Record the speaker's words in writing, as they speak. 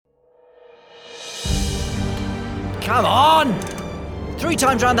Come on! 3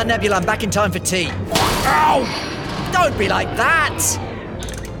 times round that nebula and back in time for tea. Ow! Don't be like that!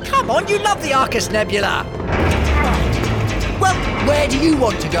 Come on, you love the Arcus Nebula! Well, where do you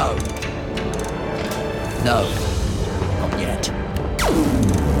want to go? No, not yet.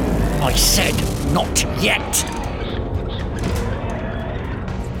 I said not yet.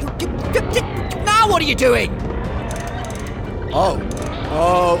 Now what are you doing? Oh.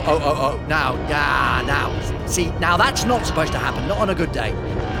 Now. See, now that's not supposed to happen, not on a good day.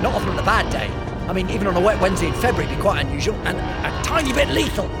 Not often on a bad day. I mean, even on a wet Wednesday in February it'd be quite unusual and a tiny bit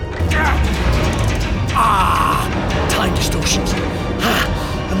lethal. Time distortions.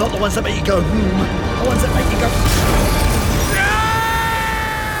 And not the ones that make you go, the ones that make you go...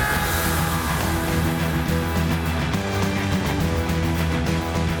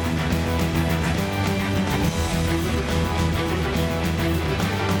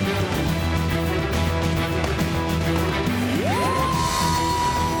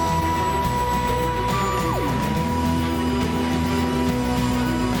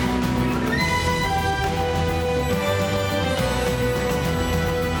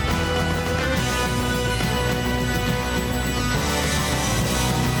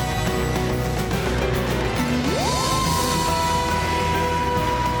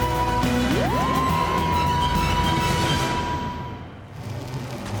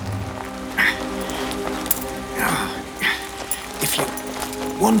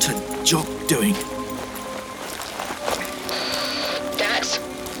 Want a job doing? Dax,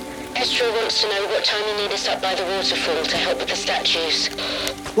 Estra wants to know what time you need us up by the waterfall to help with the statues.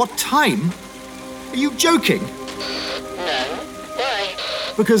 What time? Are you joking? No. Why?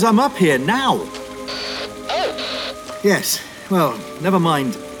 Because I'm up here now. Oh. Yes. Well, never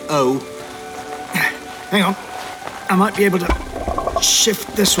mind. Oh. Hang on. I might be able to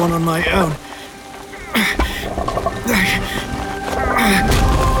shift this one on my own.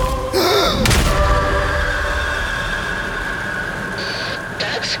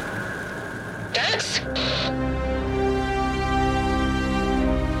 Dax?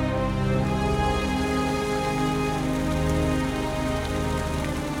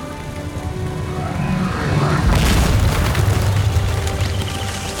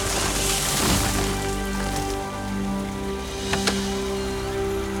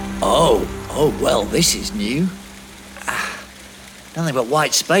 Oh, well, this is new. Nothing but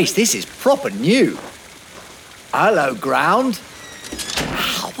white space. This is proper new. Hello, ground.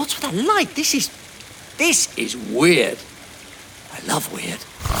 Wow, what's with that light? This is weird. I love weird.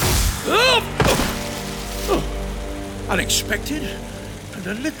 Unexpected and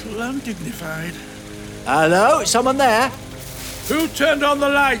a little undignified. Hello, someone there? Who turned on the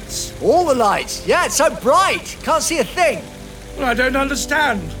lights? All the lights. Yeah, it's so bright. Can't see a thing. Well, I don't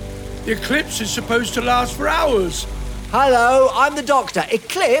understand. The eclipse is supposed to last for hours. Hello, I'm the doctor.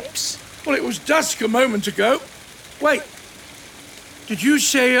 Eclipse? Well, it was dusk a moment ago. Wait. Did you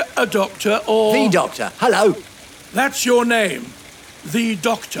say a doctor or... The doctor. Hello. That's your name? The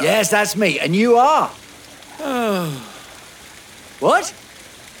Doctor? Yes, that's me. And you are? Oh. What?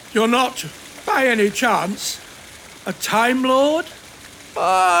 You're not, by any chance, a Time Lord?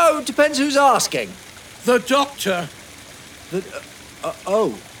 Oh, depends who's asking. The Doctor.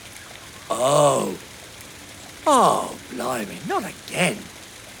 Oh. Oh, blimey, not again.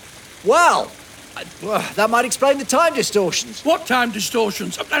 Well, that might explain the time distortions. What time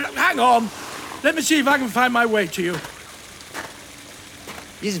distortions? Hang on. Let me see if I can find my way to you.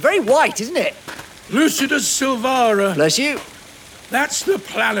 It's very white, isn't it? Lucidus Silvara. Bless you. That's the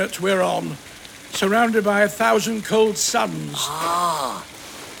planet we're on, surrounded by 1,000 cold suns. Ah.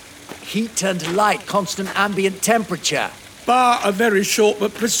 Heat turned to light, constant ambient temperature. Bar a very short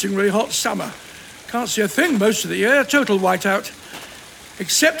but blisteringly hot summer. Can't see a thing most of the year, total whiteout.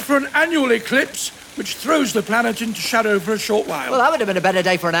 Except for an annual eclipse, which throws the planet into shadow for a short while. Well, that would have been a better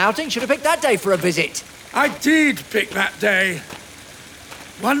day for an outing. Should have picked that day for a visit. I did pick that day.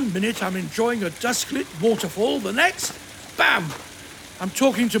 1 minute I'm enjoying a dusk-lit waterfall, the next, bam! I'm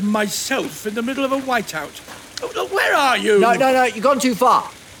talking to myself in the middle of a whiteout. Oh, where are you? No, you've gone too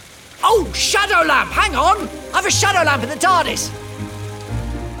far. Oh, shadow lamp! Hang on! I've a shadow lamp in the TARDIS!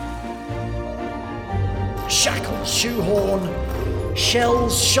 Shackled shoehorn,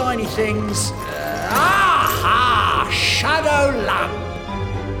 shells, shiny things. Shadow lamp!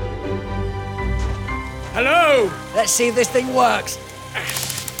 Hello? Let's see if this thing works.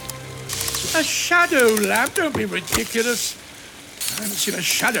 A shadow lamp? Don't be ridiculous. I haven't seen a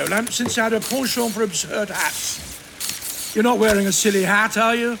shadow lamp since I had a penchant for absurd hats. You're not wearing a silly hat,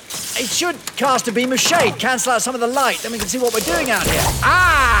 are you? It should cast a beam of shade, cancel out some of the light, then we can see what we're doing out here.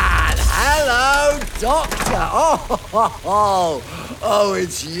 Hello, Doctor! Oh,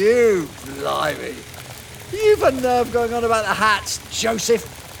 it's you, blimey. You've a nerve going on about the hats,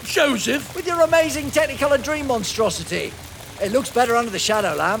 Joseph. Joseph? With your amazing Technicolor dream monstrosity. It looks better under the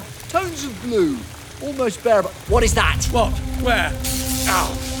shadow lamp. Tones of blue. Almost bearable. What is that? What? Where?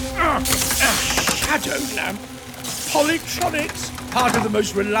 Oh. Shadow lamp? Polytronics? Part of the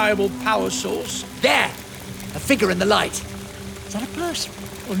most reliable power source? There! A figure in the light. Is that a person?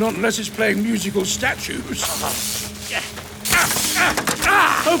 Well, not unless it's playing musical statues.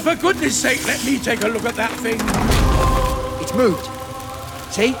 Oh, for goodness sake, let me take a look at that thing. It's moved.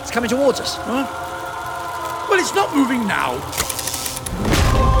 See? It's coming towards us. Huh? Well, it's not moving now.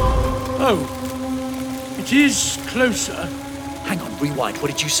 Oh. It is closer. Hang on, rewind.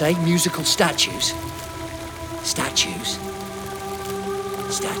 What did you say? Musical statues? Statues?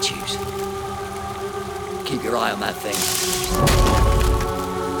 Statues. Keep your eye on that thing.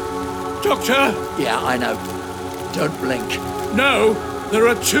 Doctor? Yeah, I know. Don't blink. No, there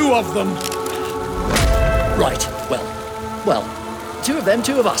are two of them. Right, well, two of them,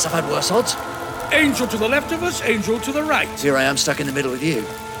 two of us. I've had worse odds. Angel to the left of us, angel to the right. Here I am stuck in the middle with you.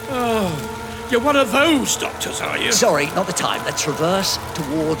 Oh, you're one of those doctors, are you? Sorry, not the time. Let's reverse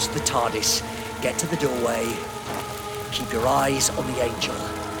towards the TARDIS. Get to the doorway. Keep your eyes on the angel.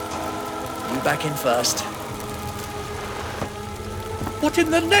 You back in first. What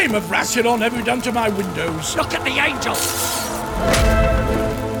in the name of Rassilon have you done to my windows? Look at the angel!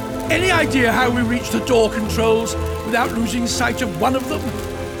 Any idea how we reach the door controls without losing sight of one of them?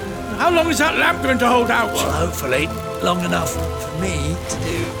 How long is that lamp going to hold out? Well, hopefully, long enough for me to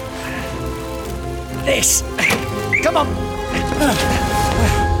do this. Come on.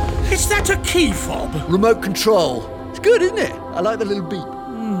 Is that a key fob? Remote control. It's good, isn't it? I like the little beep.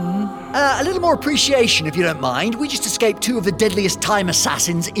 A little more appreciation, if you don't mind. We just escaped two of the deadliest time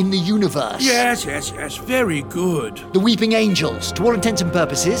assassins in the universe. Yes. Very good. The Weeping Angels. To all intents and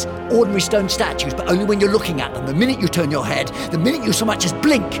purposes, ordinary stone statues, but only when you're looking at them. The minute you turn your head, the minute you so much as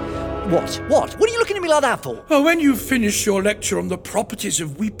blink. What? What are you looking at me like that for? Well, when you finish your lecture on the properties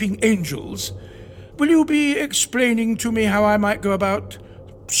of weeping angels, will you be explaining to me how I might go about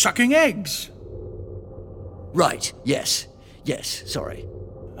sucking eggs? Right, yes, sorry.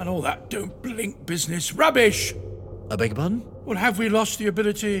 And all that don't blink business. Rubbish! I beg your pardon? Well, have we lost the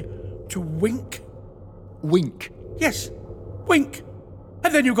ability to wink? Wink. Yes, wink.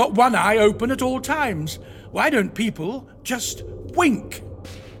 And then you've got one eye open at all times. Why don't people just wink?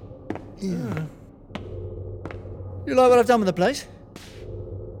 Yeah. You like what I've done with the place?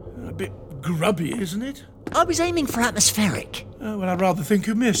 A bit grubby, isn't it? I was aiming for atmospheric. Oh, well, I'd rather think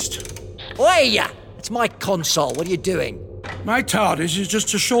you missed. Oi! It's my console. What are you doing? My TARDIS is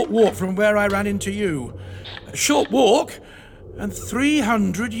just a short walk from where I ran into you. A short walk and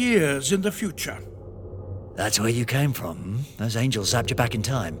 300 years in the future. That's where you came from, hmm? Those angels zapped you back in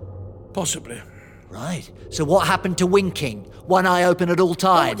time. Possibly. Right. So what happened to winking? One eye open at all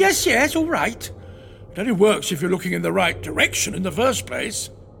times? Oh, yes, all right. It only works if you're looking in the right direction in the first place.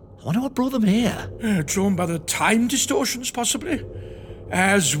 I wonder what brought them here. Drawn by the time distortions, possibly.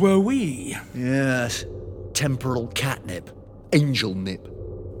 As were we. Yes. Temporal catnip. Angel nip.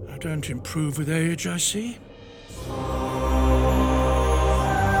 I don't improve with age, I see.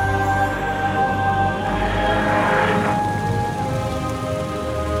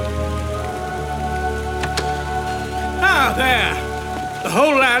 Ah, there! The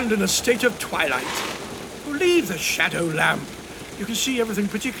whole land in a state of twilight. Leave the shadow lamp. You can see everything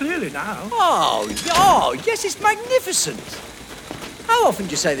pretty clearly now. Oh, yes, it's magnificent. How often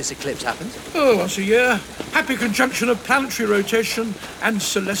do you say this eclipse happens? Oh, once a year. Happy conjunction of planetary rotation and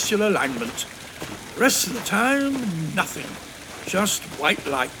celestial alignment. Rest of the time, nothing. Just white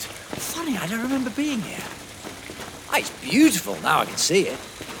light. Funny, I don't remember being here. Oh, it's beautiful. Now I can see it.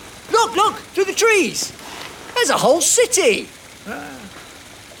 Look, through the trees. There's a whole city.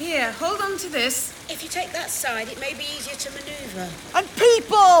 Here, hold on to this. If you take that side, it may be easier to maneuver. And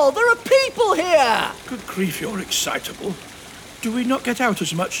people! There are people here! Good grief, you're excitable. Do we not get out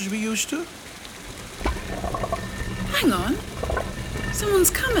as much as we used to? Hang on.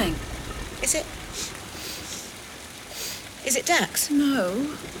 Someone's coming. Is it Dax?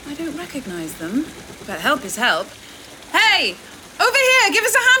 No, I don't recognize them. But help is help. Hey! Over here! Give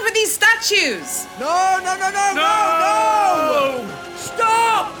us a hand with these statues! No!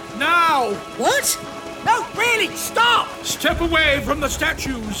 Stop! Now! What? No, really, stop! Step away from the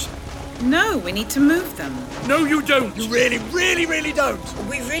statues! No, we need to move them. No, you don't! You really don't.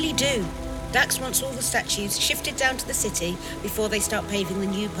 We really do. Dax wants all the statues shifted down to the city before they start paving the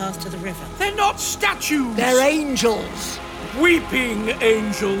new path to the river. They're not statues! They're angels. Weeping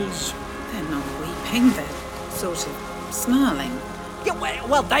angels. They're not weeping. moving. They're sort of snarling. Yeah,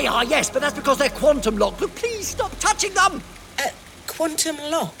 well, they are, yes, but that's because they're quantum locked. Look, please stop touching them! Quantum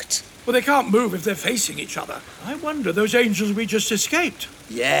locked? Well, they can't move if they're facing each other. I wonder, those angels we just escaped.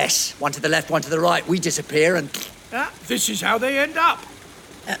 Yes, one to the left, one to the right. We disappear and... This is how they end up.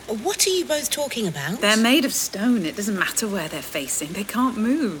 What are you both talking about? They're made of stone. It doesn't matter where they're facing. They can't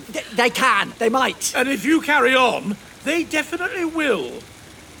move. They can. They might. And if you carry on, they definitely will.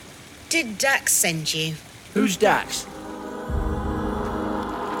 Did Dax send you? Who's Dax?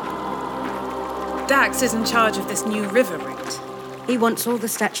 Dax is in charge of this new river route. He wants all the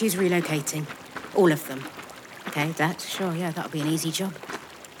statues relocating. All of them. Okay, that, sure, yeah, that'll be an easy job.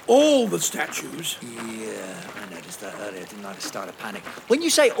 All the statues? Yeah, I noticed that earlier, didn't I? To start a panic. When you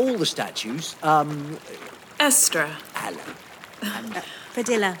say all the statues, Estra. hello.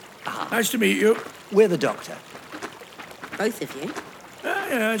 Padilla, Nice to meet you. We're the doctor. both of you.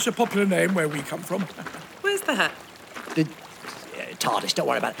 Yeah, it's a popular name where we come from. Where's that? The TARDIS, don't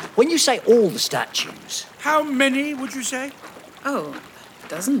worry about it. When you say all the statues... How many, would you say? Oh,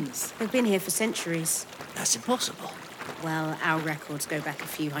 dozens. They've been here for centuries. That's impossible. Well, our records go back a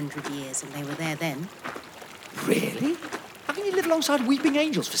few hundred years, and they were there then. Really? How can you live alongside weeping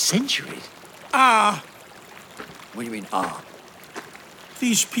angels for centuries? Ah, What do you mean, ah?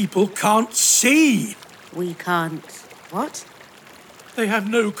 these people can't see. We can't... What? They have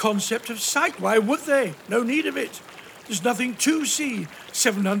no concept of sight. Why would they? No need of it. There's nothing to see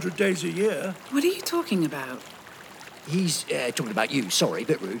 700 days a year. What are you talking about? He's talking about you. Sorry,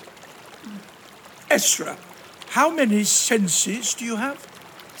 bit rude. Estra, how many senses do you have?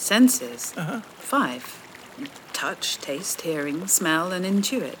 Senses? 5. Touch, taste, hearing, smell, and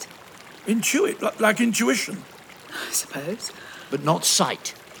intuit. Intuit, like intuition. I suppose. But not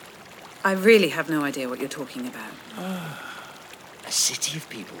sight. I really have no idea what you're talking about. A city of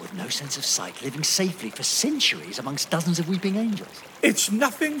people with no sense of sight living safely for centuries amongst dozens of weeping angels. It's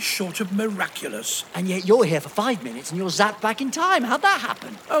nothing short of miraculous. And yet you're here for 5 minutes and you're zapped back in time. How'd that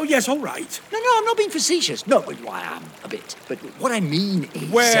happen? Oh, yes, all right. No, I'm not being facetious. No, well, I am a bit. But what I mean is...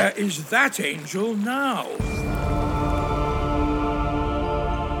 Where is that angel now?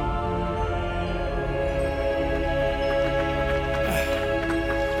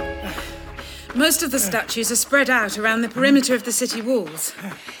 Most of the statues are spread out around the perimeter of the city walls.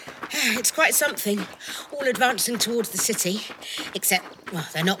 It's quite something. All advancing towards the city. Except, well,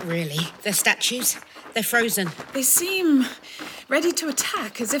 they're not really. They're statues. They're frozen. They seem ready to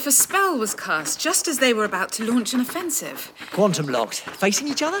attack, as if a spell was cast just as they were about to launch an offensive. Quantum locked. Facing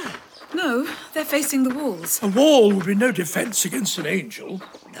each other? No, they're facing the walls. A wall would be no defence against an angel.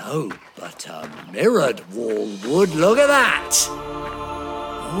 No, but a mirrored wall would. Look at that.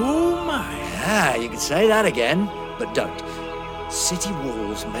 Oh, my. Yeah, you could say that again, but don't. City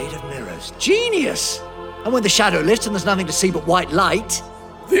walls made of mirrors. Genius! And when the shadow lifts and there's nothing to see but white light...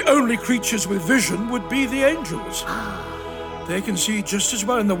 The only creatures with vision would be the angels. They can see just as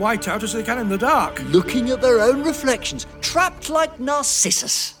well in the whiteout as they can in the dark. Looking at their own reflections, trapped like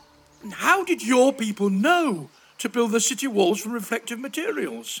Narcissus. And how did your people know to build the city walls from reflective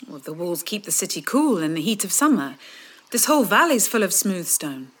materials? Well, the walls keep the city cool in the heat of summer. This whole valley's full of smooth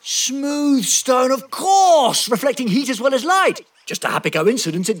stone. Smooth stone, of course! Reflecting heat as well as light. Just a happy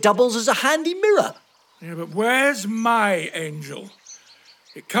coincidence, it doubles as a handy mirror. Yeah, but where's my angel?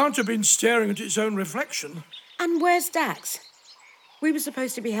 It can't have been staring at its own reflection. And where's Dax? We were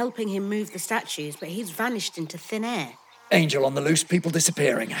supposed to be helping him move the statues, but he's vanished into thin air. Angel on the loose, people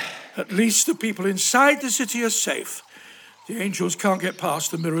disappearing. At least the people inside the city are safe. The angels can't get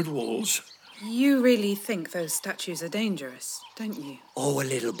past the mirrored walls. You really think those statues are dangerous, don't you? Oh, a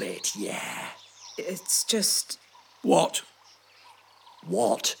little bit, yeah. It's just... What?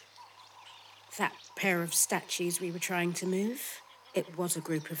 What? That pair of statues we were trying to move, it was a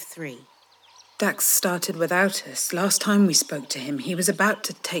group of 3. Dax started without us. Last time we spoke to him, he was about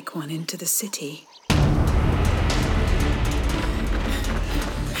to take one into the city.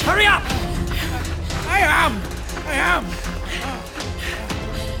 Hurry up! I am.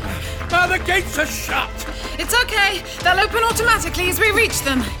 The gates are shut. It's okay. They'll open automatically as we reach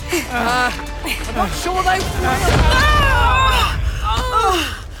them. I'm not sure they...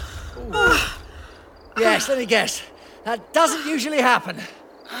 Yes, let me guess. That doesn't usually happen.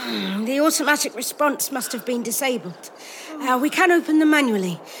 The automatic response must have been disabled. We can open them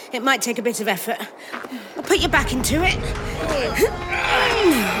manually. It might take a bit of effort. I'll put you back into it.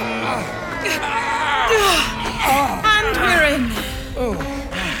 And we're in.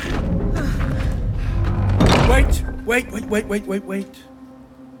 Wait.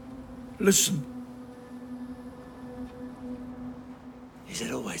 Listen. Is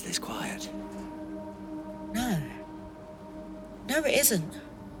it always this quiet? No. No, it isn't.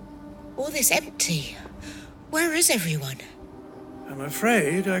 All this empty. Where is everyone? I'm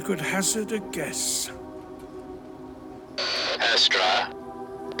afraid I could hazard a guess. Astra?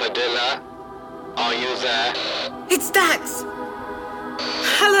 Padilla? Are you there? It's Dax!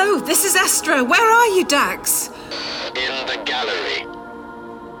 Hello, this is Astra. Where are you, Dax? In the gallery.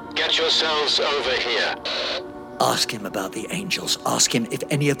 Get yourselves over here. Ask him about the angels. Ask him if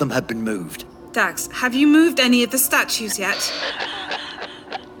any of them have been moved. Dax, have you moved any of the statues yet?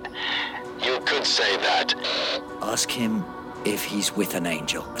 You could say that. Ask him if he's with an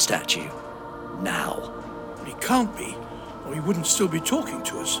angel, a statue. Now. But he can't be, or he wouldn't still be talking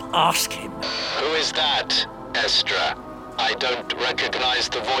to us. Ask him. Who is that, Astra? I don't recognize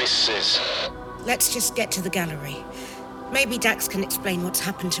the voices. Let's just get to the gallery. Maybe Dax can explain what's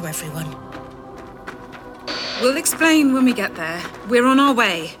happened to everyone. We'll explain when we get there. We're on our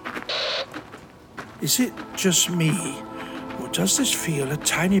way. Is it just me, or does this feel a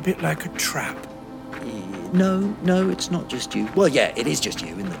tiny bit like a trap? No, it's not just you. Well, yeah, it is just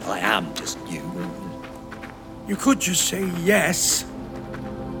you, in that I am just you. You could just say yes.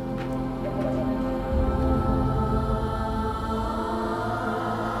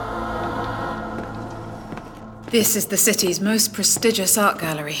 This is the city's most prestigious art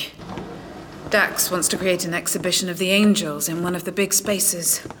gallery. Dax wants to create an exhibition of the angels in one of the big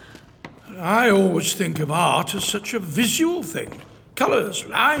spaces. I always think of art as such a visual thing. Colours,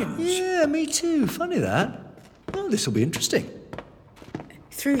 lines. Yeah, me too. Funny that. Oh, this will be interesting.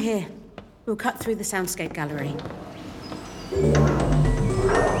 Through here. We'll cut through the soundscape gallery.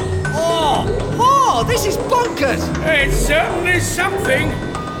 Oh, this is bonkers! It's certainly something.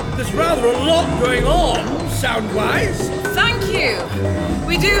 There's rather a lot going on, sound-wise. Thank you!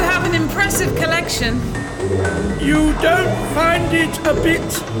 We do have an impressive collection. You don't find it a bit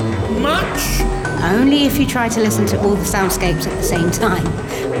much? Only if you try to listen to all the soundscapes at the same time.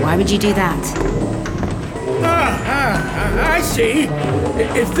 Why would you do that? I see.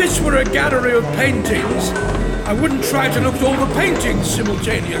 If this were a gallery of paintings, I wouldn't try to look at all the paintings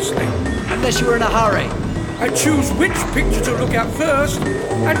simultaneously. Unless you were in a hurry. I choose which picture to look at first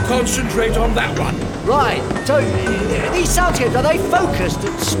and concentrate on that one. Right, so these soundscapes, are they focused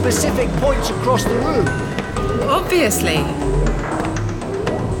at specific points across the room? Obviously.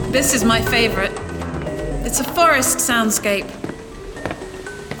 This is my favorite. It's a forest soundscape.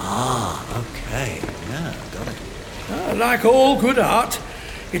 Okay, yeah, got it. Like all good art,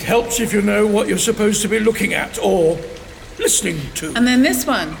 it helps if you know what you're supposed to be looking at or listening to. And then this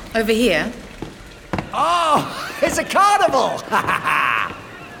one, over here. Oh, it's a carnival!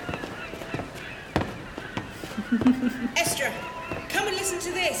 Estra, come and listen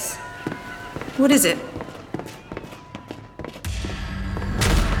to this. What is it?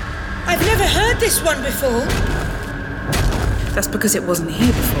 I've never heard this one before. That's because it wasn't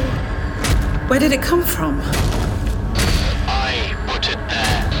here before. Where did it come from? I put it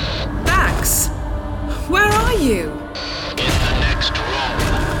there. Dax! Where are you? In the next room.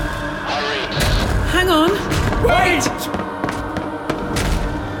 Hurry. Hang on. Wait!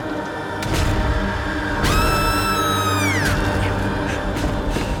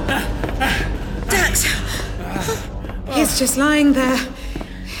 Dax! He's just lying there.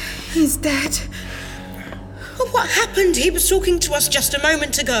 He's dead. Oh, what happened? He was talking to us just a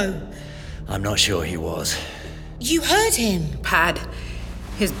moment ago. I'm not sure he was. You heard him. Pad.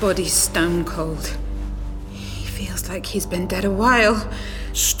 His body's stone cold. He feels like he's been dead a while.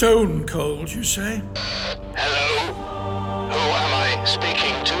 Stone cold, you say? Hello? Who am I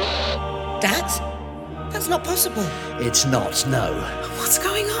speaking to? Dax? That's not possible. It's not, no. What's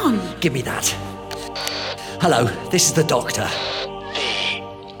going on? Give me that. Hello, this is the doctor. The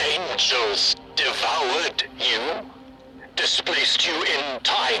angels devoured you, displaced you in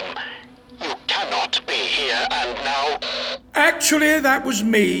time. You cannot be here and now. Actually, that was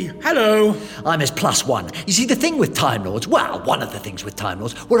me. Hello. I'm his +1. You see, the thing with Time Lords, well, one of the things with Time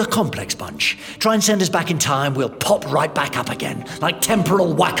Lords, we're a complex bunch. Try and send us back in time, we'll pop right back up again, like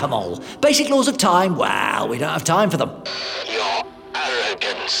temporal whack-a-mole. Basic laws of time, well, we don't have time for them. Your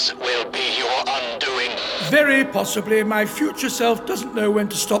arrogance will be your undoing. Very possibly my future self doesn't know when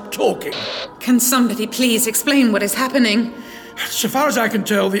to stop talking. Can somebody please explain what is happening? So far as I can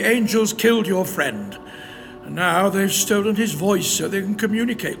tell, the angels killed your friend. And now they've stolen his voice so they can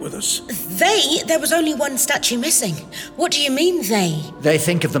communicate with us. There was only one statue missing. What do you mean, they? They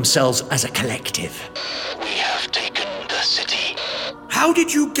think of themselves as a collective. We have taken the city. How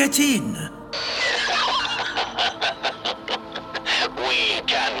did you get in? We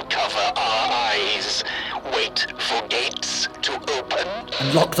can cover our eyes, wait for gates to open. And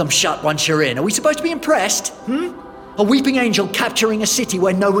and lock them shut once you're in. Are we supposed to be impressed? A weeping angel capturing a city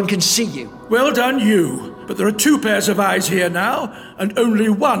where no one can see you. Well done, you. But there are 2 pairs of eyes here now, and only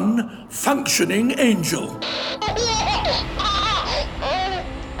 1 functioning angel.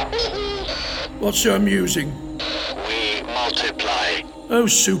 What's so amusing? We multiply. Oh,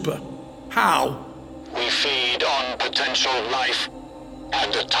 super. How? We feed on potential life.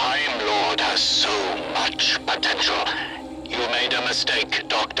 And the Time Lord has so much potential. You made a mistake,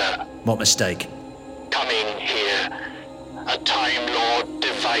 Doctor. What mistake? Coming here. A Time Lord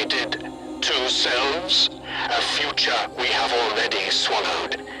divided. 2 selves. A future we have already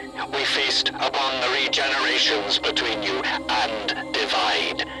swallowed. We feast upon the regenerations between you and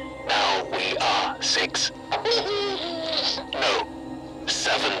divide. Now we are 6. No,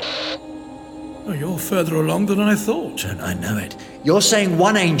 7. Oh, you're further along than I thought. And I know it. You're saying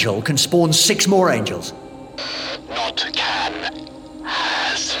 1 angel can spawn 6 more angels? Not can.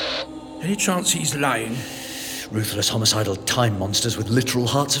 Has. Any chance he's lying? Ruthless, homicidal time monsters with literal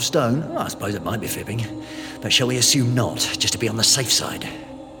hearts of stone? Oh, I suppose it might be fibbing. But shall we assume not, just to be on the safe side?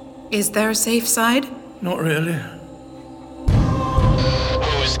 Is there a safe side? Not really.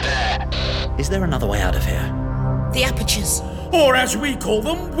 Who's there? Is there another way out of here? The apertures. Or as we call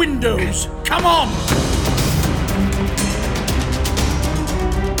them, windows. Come on!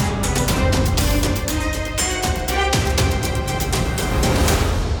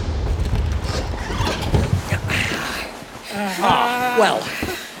 Well,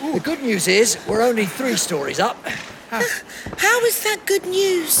 the good news is we're only 3 stories up. How is that good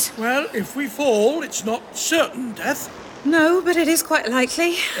news? Well, if we fall, it's not certain death. No, but it is quite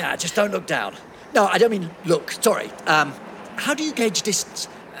likely. Yeah, just don't look down. No, I don't mean look, sorry. How do you gauge distance?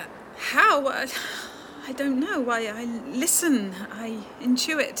 How? I don't know. I listen. I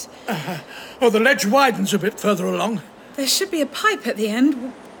intuit. Oh, the ledge widens a bit further along. There should be a pipe at the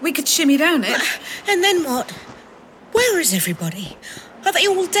end. We could shimmy down it. And then what? Where is everybody? Are they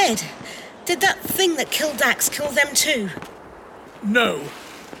all dead? Did that thing that killed Dax kill them too? No.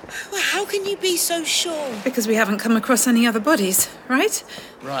 Well, how can you be so sure? Because we haven't come across any other bodies, right?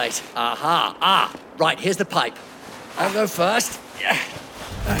 Right. Aha. Right, here's the pipe. I'll go first.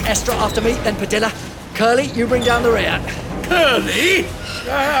 Estra after me, then Padilla. Curly, you bring down the rear. Curly?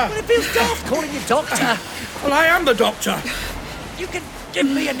 Well, it feels daft calling you Doctor. Well, I am the Doctor. You can give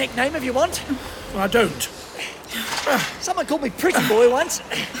me a nickname if you want. I don't. Someone called me Pretty Boy once.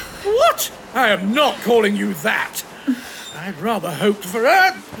 What? I am not calling you that. I'd rather hoped for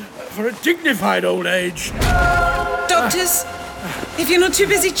a dignified old age. Doctors, if you're not too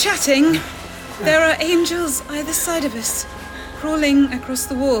busy chatting, there are angels either side of us, crawling across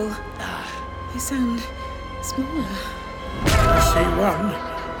the wall. They sound smaller. I see one.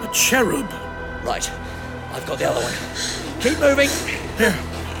 A cherub. Right. I've got the other one. Keep moving. Yeah.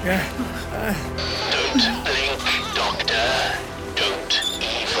 Don't blink, Doctor. Don't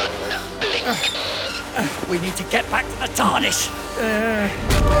even blink. We need to get back to the TARDIS.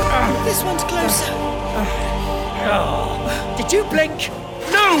 This one's closer. Did you blink?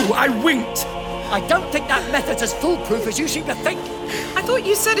 No, I winked. I don't think that method's as foolproof as you seem to think. I thought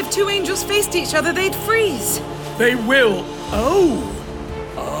you said if two angels faced each other, they'd freeze. They will. Oh.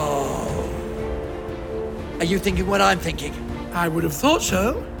 Are you thinking what I'm thinking? I would have thought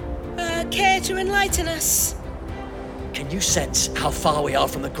so. Care to enlighten us? Can you sense how far we are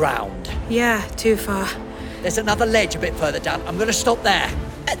from the ground? Yeah, too far. There's another ledge a bit further down. I'm going to stop there.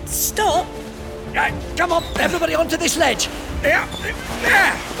 Stop? Come on, everybody onto this ledge. Yeah.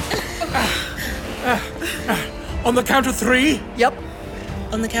 On the count of 3. Yep.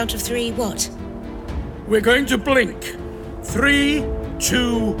 On the count of 3, what? We're going to blink. 3,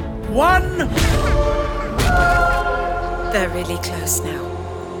 2, 1. They're really close now.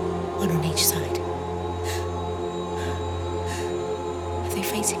 One on each side. Are they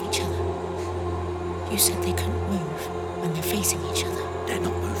facing each other? You said they couldn't move when they're facing each other. They're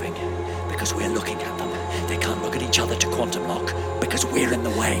not moving because we're looking at them. They can't look at each other to quantum lock because we're in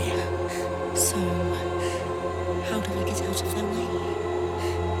the way. So, how do we get out of their way?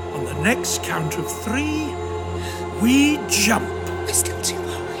 On the next count of 3, we jump. We're still too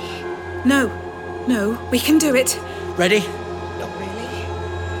high. No, we can do it. Ready? Not really.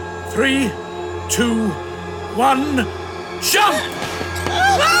 3, 2, 1, jump!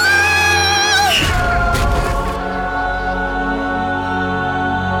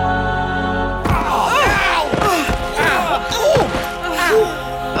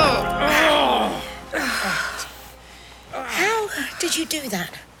 How did you do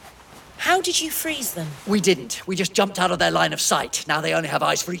that? How did you freeze them? We didn't. We just jumped out of their line of sight. Now they only have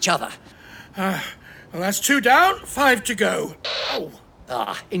eyes for each other. Well, that's 2 down, 5 to go. Oh.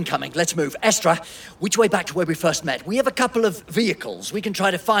 Incoming. Let's move. Estra, which way back to where we first met? We have a couple of vehicles. We can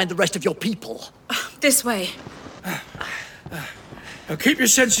try to find the rest of your people. This way. Now keep your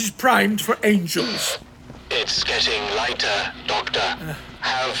senses primed for angels. It's getting lighter, Doctor.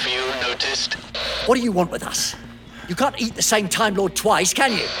 Have you noticed? What do you want with us? You can't eat the same Time Lord twice,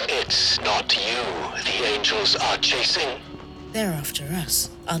 can you? It's not you the angels are chasing. They're after us,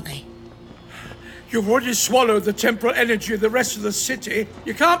 aren't they? You've already swallowed the temporal energy of the rest of the city.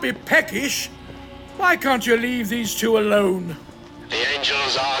 You can't be peckish. Why can't you leave these two alone? The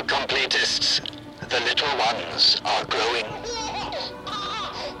angels are completists. The little ones are growing.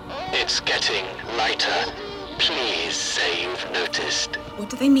 It's getting lighter. Please say you've noticed. What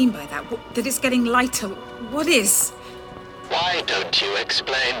do they mean by that? That it's getting lighter? What is? Why don't you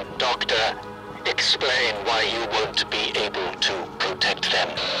explain, Doctor? Explain why you won't be able to protect them.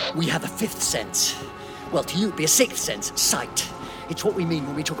 We have a fifth sense. Well, to you it'd be a sixth sense, sight. It's what we mean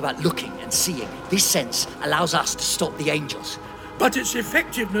when we talk about looking and seeing. This sense allows us to stop the angels. But its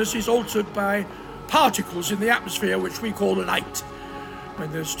effectiveness is altered by particles in the atmosphere which we call light.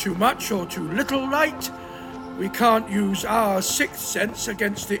 When there's too much or too little light, we can't use our sixth sense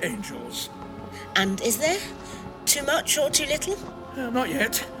against the angels. And is there? Too much or too little? Not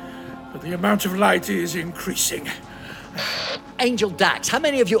yet, but the amount of light is increasing. Angel Dax, how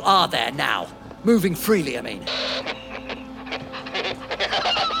many of you are there now? Moving freely, I mean.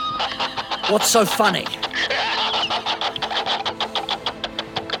 What's so funny?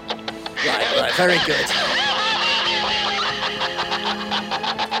 Right, very good.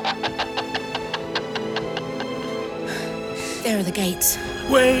 There are the gates.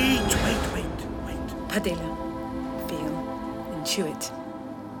 Wait. Padilla. Feel. Intuit.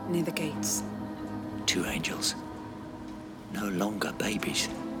 Near the gates. Two angels. No longer babies.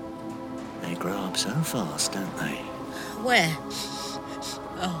 They grow up so fast, don't they? Where?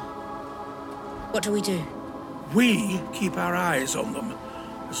 Oh. What do we do? We keep our eyes on them,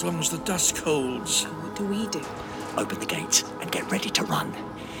 as long as the dusk holds. What do we do? Open the gates and get ready to run.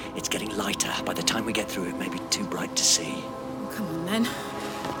 It's getting lighter. By the time we get through, it may be too bright to see. Come on, then.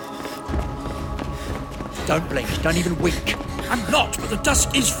 Don't blink. Don't even wink. I'm not, but the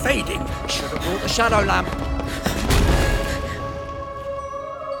dusk is fading. Should have brought the shadow lamp.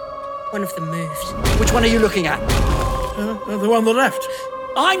 One of them moved. Which one are you looking at? The one on the left.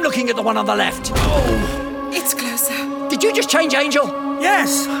 I'm looking at the one on the left. Oh, It's closer. Did you just change angel?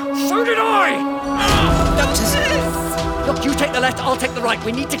 yes. So did I! Doctors! Look, you take the left, I'll take the right.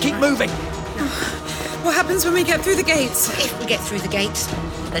 We need to keep moving. What happens when we get through the gates? If we get through the gates.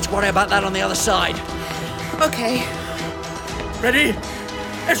 Let's worry about that on the other side. Okay. Ready?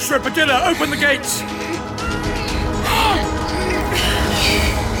 Estra, Padilla, open the gates.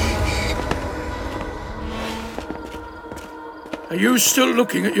 Are you still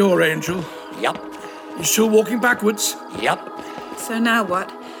looking at your angel? Yup. You still walking backwards? Yup. So now what?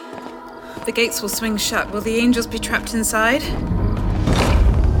 The gates will swing shut. Will the angels be trapped inside?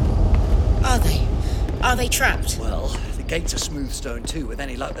 Are they? Are they trapped? Well, the gates are smooth stone too. With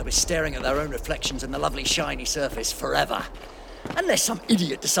any luck, they'll be staring at their own reflections in the lovely shiny surface forever. Unless some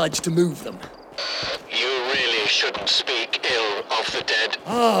idiot decides to move them. You really shouldn't speak ill of the dead.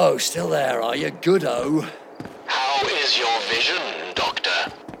 Oh, still there, are you? Good-o. How is your vision, Doctor?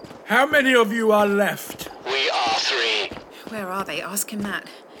 How many of you are left? We are 3. Where are they? Ask him that.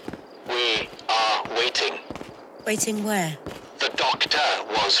 We are waiting. Waiting where? The Doctor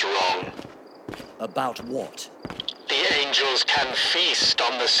was wrong. About what? The angels can feast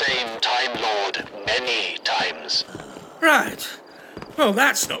on the same Time Lord many times. Right. Well,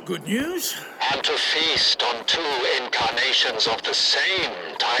 that's not good news. And to feast on 2 incarnations of the same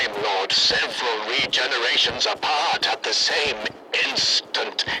Time Lord several regenerations apart at the same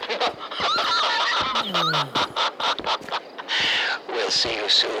instant. We'll see you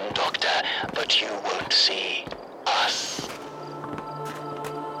soon, Doctor, but you won't see us.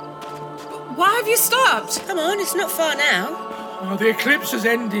 Why have you stopped? Come on, it's not far now. Oh, the eclipse has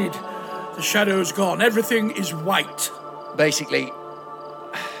ended. The shadow's gone. Everything is white. Basically,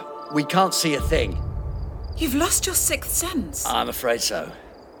 we can't see a thing. You've lost your sixth sense. I'm afraid so.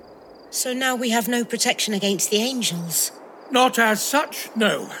 So now we have no protection against the angels. Not as such,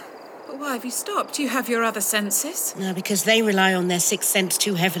 no. But why have you stopped? You have your other senses. No, because they rely on their sixth sense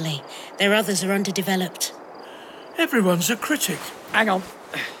too heavily. Their others are underdeveloped. Everyone's a critic. Hang on.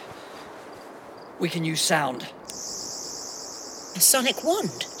 We can use sound. A sonic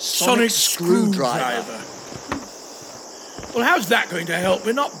wand. Sonic screwdriver. Well, how's that going to help?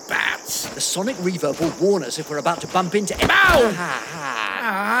 We're not bats. The sonic reverb will warn us if we're about to bump into... Ow! Ah.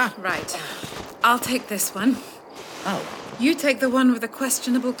 Ah, Right. I'll take this one. Oh, You take the one with the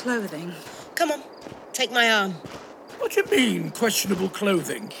questionable clothing. Come on, take my arm. What do you mean, questionable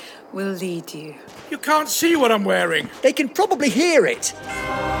clothing? We'll lead you. You can't see what I'm wearing. They can probably hear it.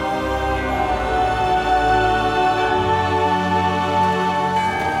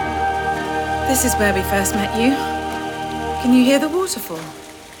 This is where we first met you. Can you hear the waterfall?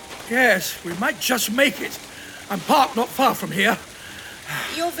 Yes, we might just make it. I'm parked not far from here.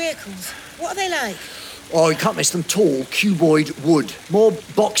 Your vehicles, what are they like? Oh, you can't miss them. Tall, cuboid wood. More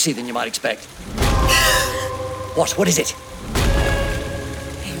boxy than you might expect. What? What is it?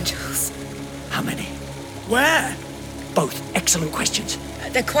 Angels. How many? Where? Both. Excellent questions.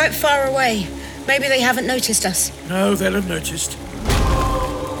 They're quite far away. Maybe they haven't noticed us. No, they'll have noticed.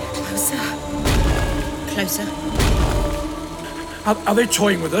 Closer. Closer. Are they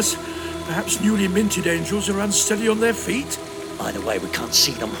toying with us? Perhaps newly minted angels are unsteady on their feet? Either way, we can't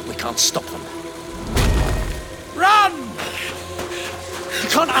see them. We can't stop them. Run! You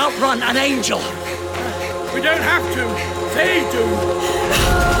can't outrun an angel. We don't have to. They do.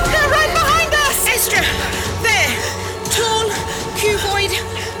 They're right behind us! Estra! There! Tall, cuboid,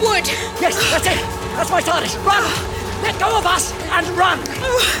 wood. Yes, that's it. That's my TARDIS. Run! Let go of us and run!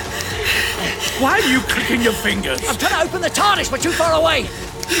 Why are you clicking your fingers? I'm trying to open the TARDIS. We're too far away.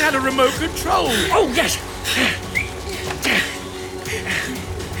 He had a remote control. Oh, yes.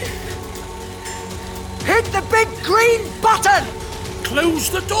 Hit the big green button! Close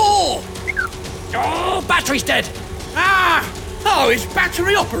the door. Oh, battery's dead. Ah! Oh, it's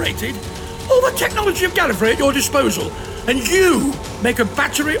battery operated. All the technology of Gallifrey at your disposal. And you make a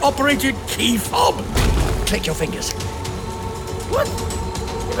battery operated key fob. Click your fingers. What?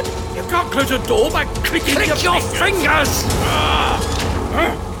 You can't close a door by clicking Click your fingers!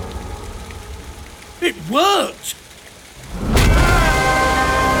 It worked!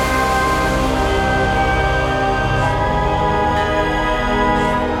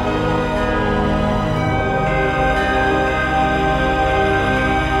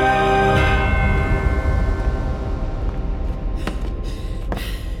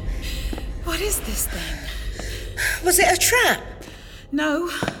 What is this thing? Was it a trap? No.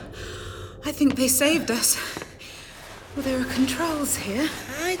 I think they saved us. Well, there are controls here.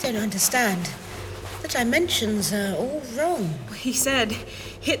 I don't understand. The dimensions are all wrong. He said,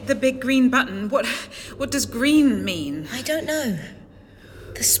 hit the big green button. What does green mean? I don't know.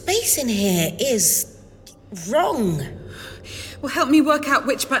 The space in here is wrong. Well, help me work out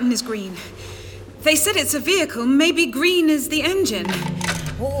which button is green. They said it's a vehicle. Maybe green is the engine.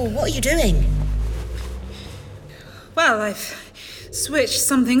 Oh, what are you doing? Well, I've switched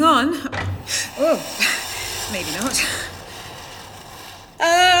something on. Oh, maybe not.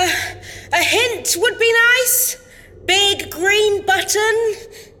 A hint would be nice. Big green button.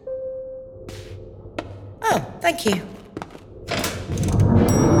 Oh, thank you.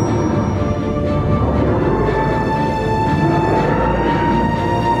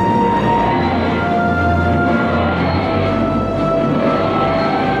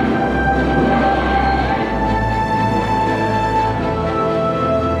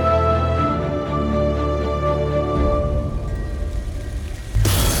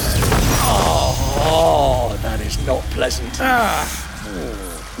 Not pleasant.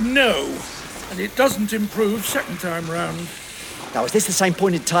 No. And it doesn't improve second time round. Now, is this the same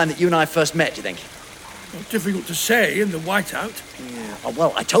point in time that you and I first met, do you think? Well, difficult to say in the whiteout. Yeah. Oh,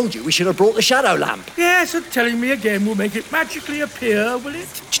 well, I told you we should have brought the shadow lamp. Yes, and telling me again will make it magically appear, will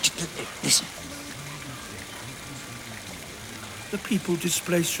it? Listen. The people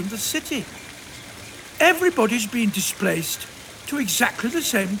displaced from the city. Everybody's been displaced to exactly the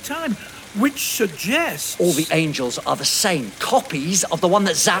same time. Which suggests... All the angels are the same copies of the one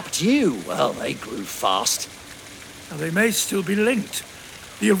that zapped you. Well, they grew fast. Now, they may still be linked.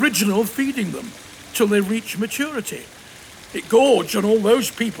 The original feeding them till they reach maturity. It gorged on all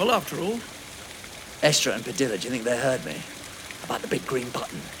those people, after all. Estra and Padilla, do you think they heard me? About the big green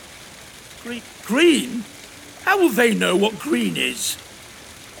button? Green? How will they know what green is?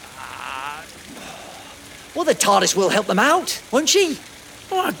 Well, the TARDIS will help them out, won't she?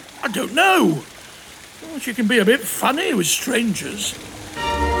 Oh, I don't know. Oh, she can be a bit funny with strangers.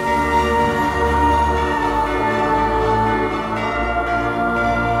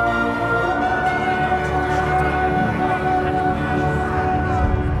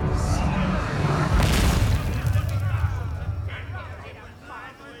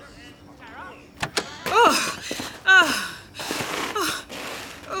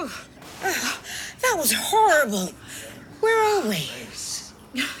 That was horrible. Where are we?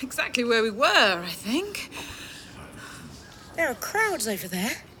 Exactly where we were, I think. There are crowds over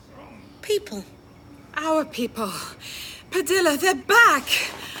there. People. Our people. Padilla, they're back!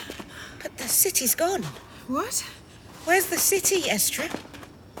 But the city's gone. What? Where's the city, Estra?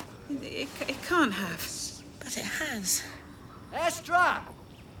 It can't have. But it has. Estra!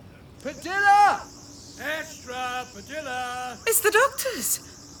 Padilla! Extra, Padilla! It's the doctors!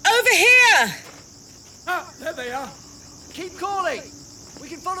 Over here! Ah, there they are. Keep calling! We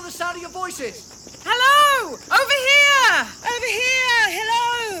can follow the sound of your voices! Hello! Over here! Over here!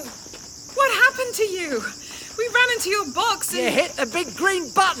 Hello! What happened to you? We ran into your box and... You hit the big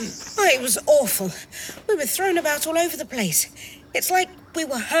green button! Oh, it was awful. We were thrown about all over the place. It's like we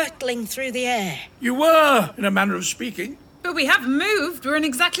were hurtling through the air. You were, in a manner of speaking. But we have moved. We're in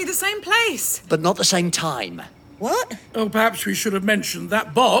exactly the same place. But not the same time. What? Oh, perhaps we should have mentioned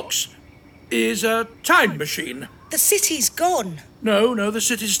that box is a time machine. The city's gone. No, the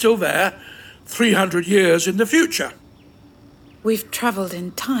city's still there. 300 years in the future. We've travelled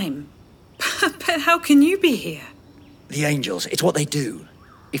in time. But how can you be here? The angels, it's what they do.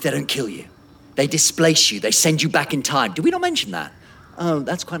 If they don't kill you. They displace you, they send you back in time. Did we not mention that? Oh,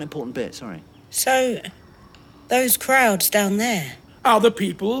 that's quite an important bit, sorry. So, those crowds down there. Are the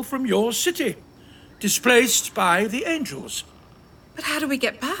people from your city, displaced by the angels. But how do we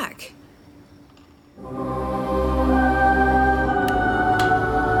get back?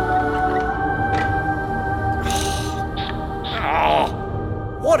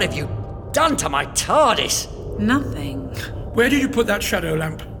 What have you done to my TARDIS? Nothing. Where did you put that shadow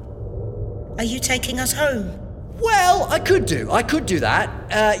lamp? Are you taking us home? Well, I could do that.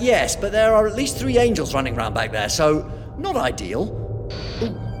 Yes, but there are at least 3 angels running around back there, so not ideal.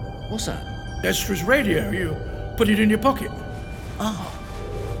 Ooh, what's that? Estra's radio. You put it in your pocket.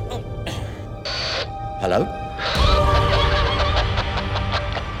 Hello?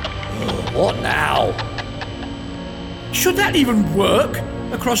 Oh, what now? Should that even work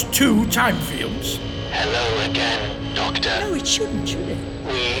across 2 time fields? Hello again, Doctor. No, it shouldn't, should it?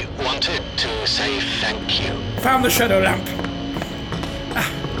 We wanted to say thank you. Found the shadow lamp.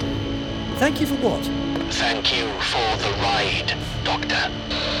 Thank you for what? Thank you for the ride, Doctor.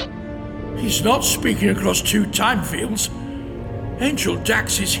 He's not speaking across 2 time fields. Angel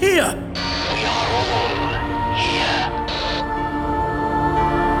Dax is here. We are all here.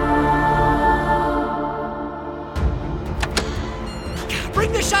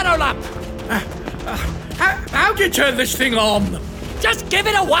 Bring the shadow lamp! How do you turn this thing on? Just give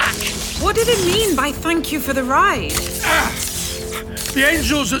it a whack! What did it mean by thank you for the ride? The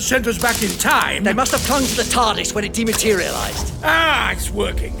angels that sent us back in time. They must have clung to the TARDIS when it dematerialized. It's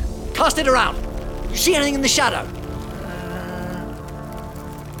working. Cast it around. You see anything in the shadow?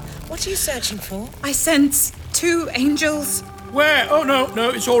 What are you searching for? I sense 2 angels. Where? Oh, no,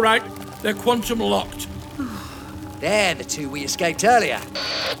 it's all right. They're quantum locked. They're the 2 we escaped earlier.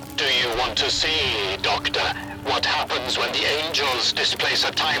 Do you want to see, Doctor, what happens when the angels displace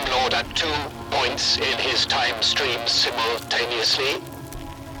a Time Lord at 2 points in his time stream simultaneously?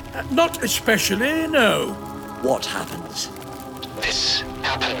 Not especially, no. What happens? This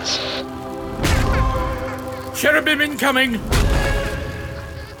happens. Cherubim incoming.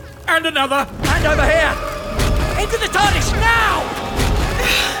 And another. Hand over here! Into the TARDIS now!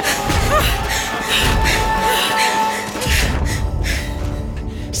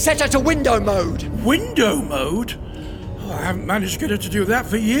 Set her to window mode. Window mode? Oh, I haven't managed to get her to do that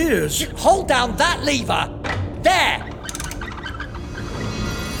for years. Hold down that lever. There.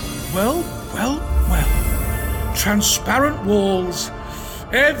 Well. Transparent walls.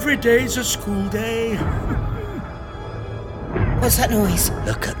 Every day's a school day. What's that noise?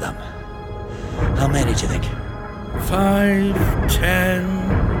 Look at them. How many do you think? 5,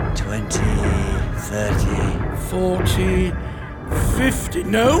 10, 20, 30. 40, 50.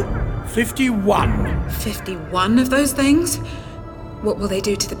 No, 51. 51 of those things? What will they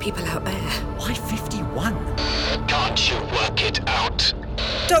do to the people out there? Why 51? Can't you work it out?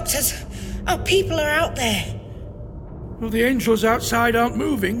 Doctors, our people are out there. Well, the angels outside aren't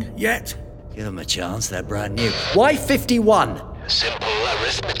moving yet. Give them a chance, they're brand new. Why 51? Simple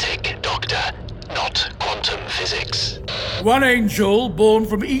arithmetic, Doctor, not quantum physics. 1 angel born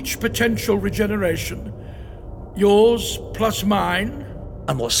from each potential regeneration. Yours plus mine.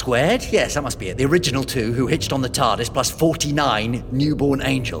 And what's squared? Yes, that must be it. The original 2 who hitched on the TARDIS plus 49 newborn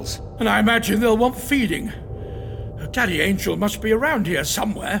angels. And I imagine they'll want feeding. Daddy Angel must be around here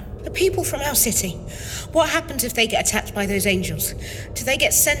somewhere. The people from our city. What happens if they get attacked by those angels? Do they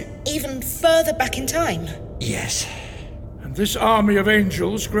get sent even further back in time? Yes. And this army of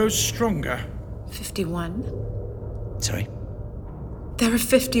angels grows stronger. 51? Sorry? There are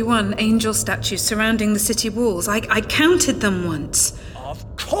 51 angel statues surrounding the city walls. I counted them once. Of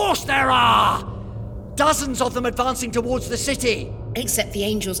course there are! Dozens of them advancing towards the city. Except the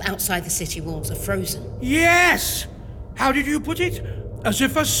angels outside the city walls are frozen. Yes! How did you put it? As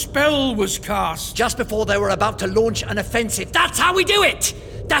if a spell was cast. Just before they were about to launch an offensive. That's how we do it!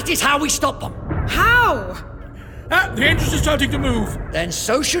 That is how we stop them. How? The angels are starting to move. Then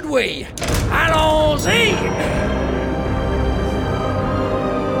so should we. Allons-y!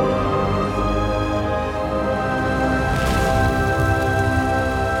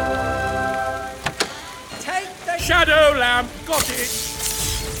 Shadow lamp, got it.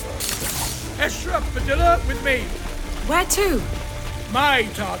 Ezra, Padilla, with me. Where to? My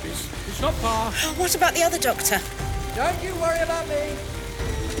TARDIS. It's not far. What about the other doctor? Don't you worry about me.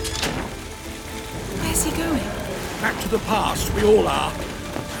 Where's he going? Back to the past, we all are.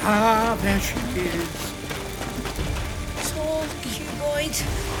 Ah, there she is. Tall, cuboid,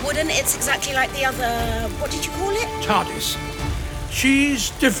 wooden. It's exactly like the other... What did you call it? TARDIS.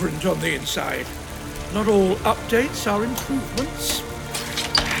 She's different on the inside. Not all updates are improvements.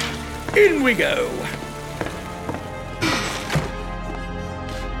 In we go.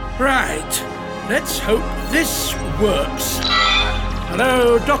 Right. Let's hope this works.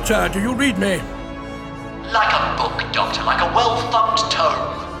 Hello, Doctor. Do you read me? Like a book, Doctor. Like a well-thumbed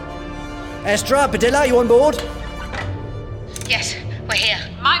tome. Estra, Padilla, you on board? Yes, we're here.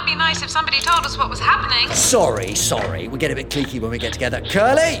 Might be nice if somebody told us what was happening. Sorry. We get a bit cliquey when we get together.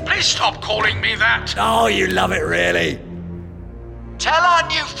 Curly? Please stop calling me that. Oh, you love it, really. Tell our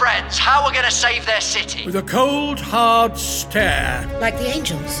new friends how we're going to save their city. With a cold, hard stare. Like the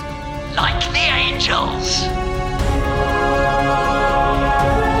angels. Like the angels.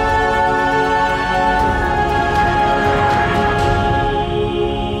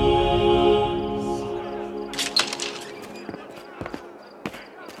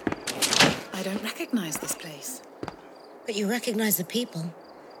 I don't recognize this place. But you recognize the people.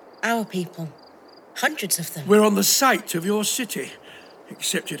 Our people. Hundreds of them. We're on the site of your city.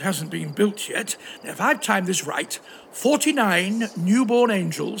 Except it hasn't been built yet. Now, if I've timed this right, 49 newborn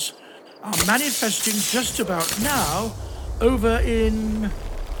angels are manifesting just about now over in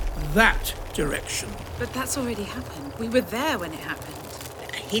that direction. But that's already happened. We were there when it happened.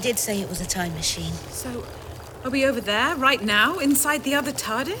 He did say it was a time machine. So, are we over there, right now, inside the other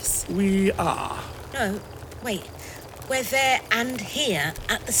TARDIS? We are. No, wait. We're there and here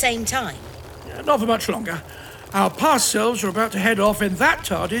at the same time. Not for much longer. Our past selves are about to head off in that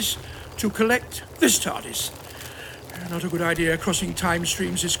TARDIS to collect this TARDIS. Not a good idea crossing time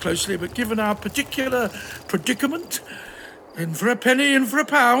streams this closely, but given our particular predicament, in for a penny, in for a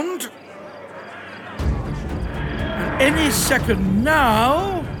pound. And any second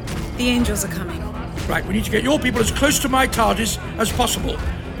now... The angels are coming. Right, we need to get your people as close to my TARDIS as possible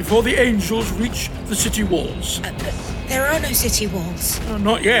before the angels reach the city walls. But there are no city walls.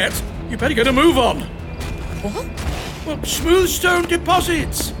 Not yet. You better get a move on. What? Well, smooth stone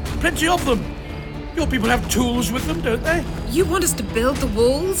deposits. Plenty of them. Your people have tools with them, don't they? You want us to build the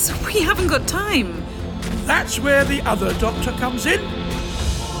walls? We haven't got time. That's where the other doctor comes in.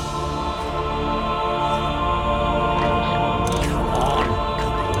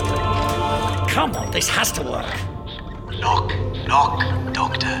 Come on, this has to work. Knock, knock,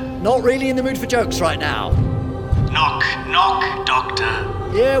 Doctor. Not really in the mood for jokes right now. Knock, knock, Doctor.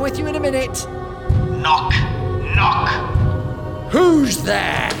 Yeah, with you in a minute. Knock, knock. Who's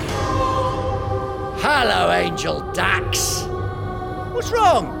there? Hello, Angel Dax. What's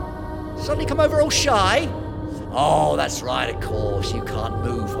wrong? Suddenly come over all shy? Oh, that's right, of course. You can't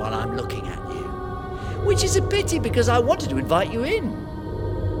move while I'm looking at you. Which is a pity because I wanted to invite you in.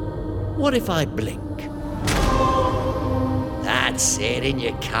 What if I blink? That's it, in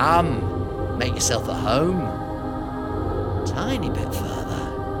you come. Make yourself at home. Tiny bit further.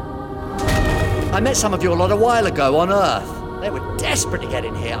 I met some of your lot a while ago on Earth. They were desperate to get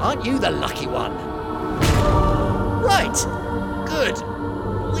in here. Aren't you the lucky one? Right. Good.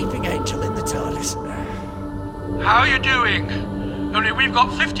 Weeping angel in the TARDIS. How are you doing? Only we've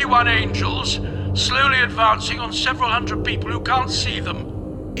got 51 angels, slowly advancing on several hundred people who can't see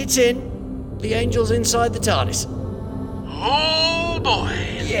them. It's in. The angel's inside the TARDIS. Oh, boy.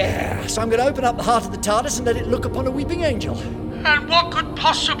 Yeah, so I'm going to open up the heart of the TARDIS and let it look upon a weeping angel. And what could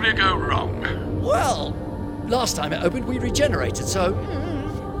possibly go wrong? Well, last time it opened, we regenerated, so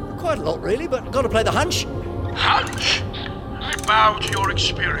quite a lot, really, but got to play the hunch. Hunch? I bow to your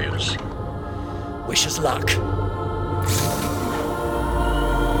experience. Wish us luck.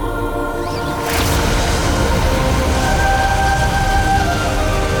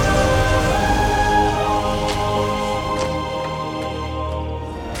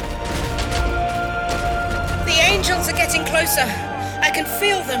 The angels are getting closer. I can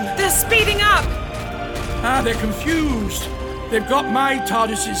feel them. They're speeding up. They're confused. They've got my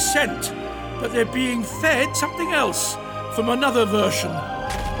TARDIS's scent, but they're being fed something else from another version.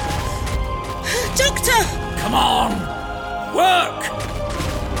 Doctor! Come on! Work!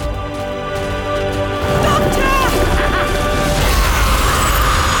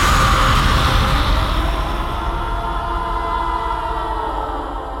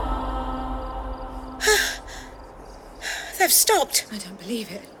 They've stopped. I don't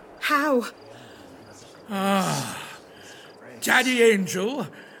believe it. How? Daddy Angel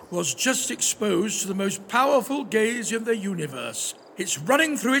was just exposed to the most powerful gaze in the universe. It's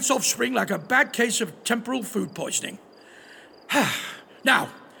running through its offspring like a bad case of temporal food poisoning. Now,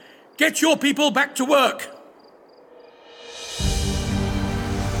 get your people back to work.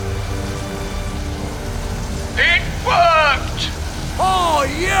 It worked! Oh,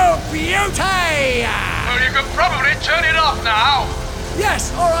 you beauty! Well, you can probably turn it off now.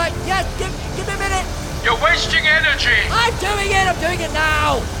 Yes, all right. Yes, give me a minute. You're wasting energy. I'm doing it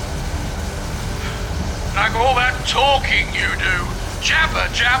now. Like all that talking you do. Jabber,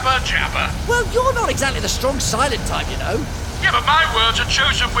 jabber, jabber. Well, you're not exactly the strong silent type, you know. Yeah, but my words are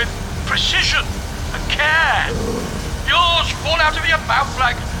chosen with precision and care. Yours fall out of your mouth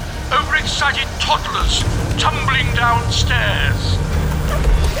like overexcited toddlers tumbling downstairs.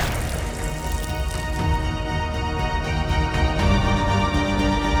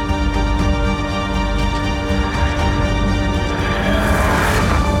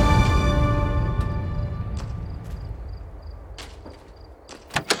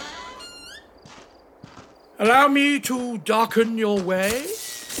 Allow me to darken your way.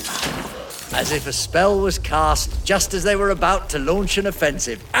 As if a spell was cast just as they were about to launch an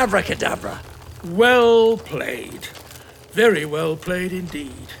offensive. Abracadabra. Well played. Very well played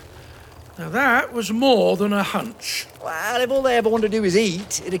indeed. Now that was more than a hunch. Well, if all they ever want to do is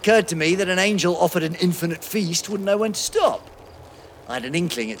eat, it occurred to me that an angel offered an infinite feast wouldn't know when to stop. I had an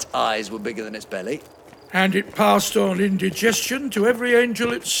inkling its eyes were bigger than its belly. And it passed on indigestion to every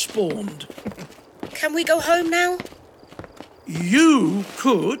angel it spawned. Can we go home now? You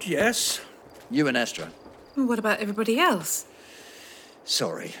could, yes. You and Estra. Well, what about everybody else?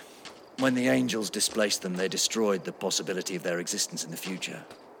 Sorry. When the angels displaced them, they destroyed the possibility of their existence in the future.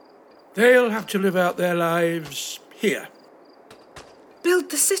 They'll have to live out their lives here. Build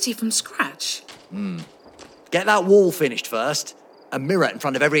the city from scratch? Get that wall finished first. A mirror in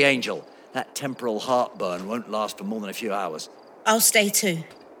front of every angel. That temporal heartburn won't last for more than a few hours. I'll stay too.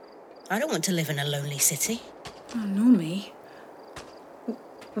 I don't want to live in a lonely city. Oh, nor me.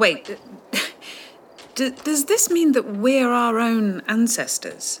 Wait, does this mean that we're our own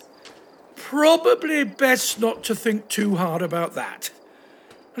ancestors? Probably best not to think too hard about that.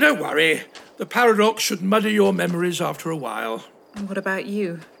 Don't worry. The paradox should muddy your memories after a while. And what about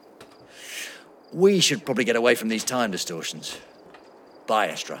you? We should probably get away from these time distortions. Bye,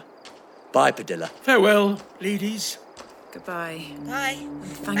 Estra. Bye, Padilla. Farewell, ladies. Goodbye. Bye.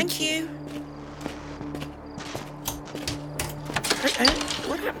 Thank you.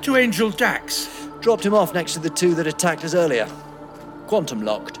 What happened to Angel Dax? Dropped him off next to the two that attacked us earlier. Quantum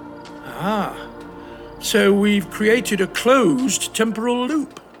locked. So we've created a closed temporal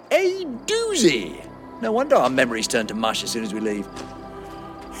loop. A doozy! No wonder our memories turn to mush as soon as we leave.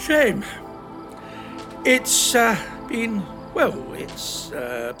 Shame. It's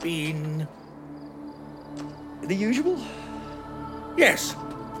been... The usual? Yes,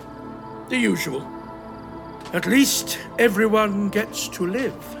 the usual. At least everyone gets to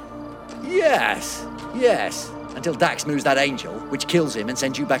live. Yes. Until Dax moves that angel, which kills him and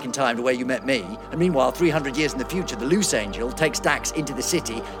sends you back in time to where you met me. And meanwhile, 300 years in the future, the loose angel takes Dax into the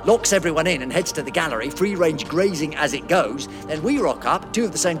city, locks everyone in and heads to the gallery, free-range grazing as it goes. Then we rock up, two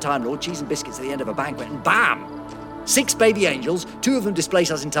of the same Time Lord, cheese and biscuits at the end of a banquet, and bam! 6 baby angels, 2 of them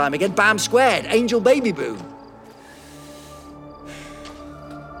displace us in time again, bam squared, angel baby boom.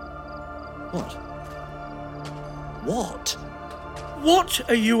 What? What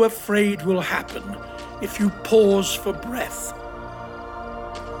are you afraid will happen if you pause for breath?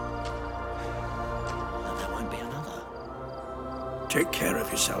 And there won't be another. Take care of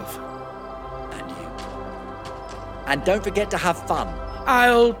yourself. And you. And don't forget to have fun.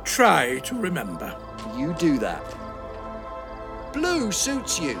 I'll try to remember. You do that. Blue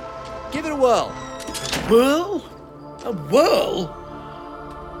suits you. Give it a whirl. Whirl? A whirl?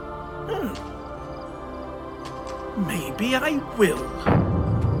 Maybe I will.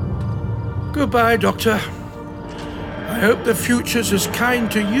 Goodbye, Doctor. I hope the future's as kind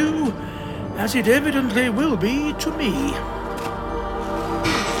to you as it evidently will be to me.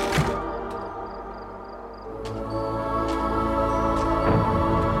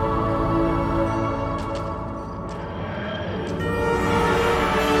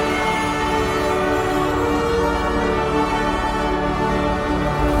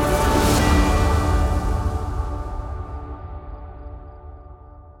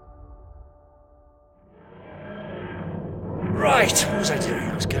 was I doing?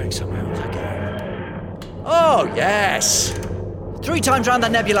 I was going somewhere. What was I going? Oh, yes. 3 times round the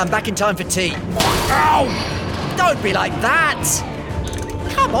nebula and back in time for tea. Ow! Don't be like that.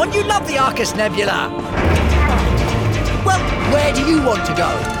 Come on, you love the Arcus Nebula. Well, where do you want to go?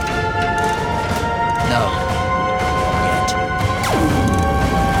 No. Not yet.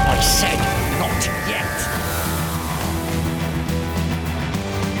 I said